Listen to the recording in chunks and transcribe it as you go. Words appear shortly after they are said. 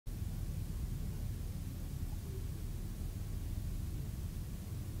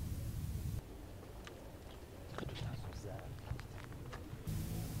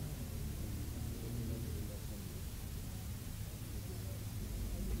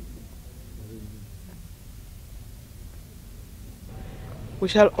We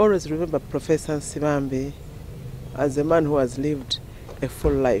shall always remember Professor Nsibambi as a man who has lived a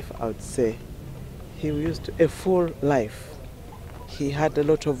full life, I would say. He used a full life. He had a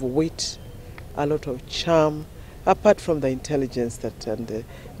lot of wit, a lot of charm, apart from the intelligence and the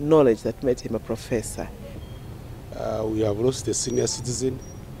knowledge that made him a professor. We have lost a senior citizen.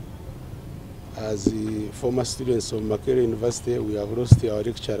 As the former students of Makerere University, we have lost our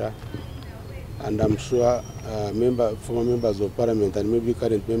lecturer, and I'm sure former members of parliament and maybe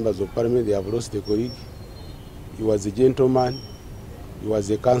current members of parliament, they have lost a colleague. He was a gentleman, he was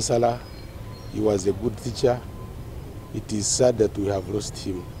a counselor, he was a good teacher. It is sad that we have lost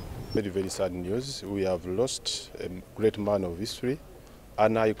him. Very, very sad news. We have lost a great man of history,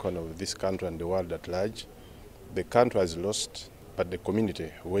 an icon of this country and the world at large. The country has lost, but the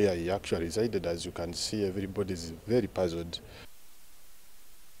community where he actually resided, as you can see, everybody is very puzzled.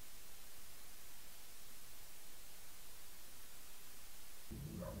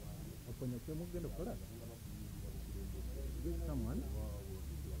 Someone,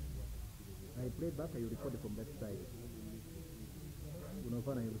 I play back, I record from that side.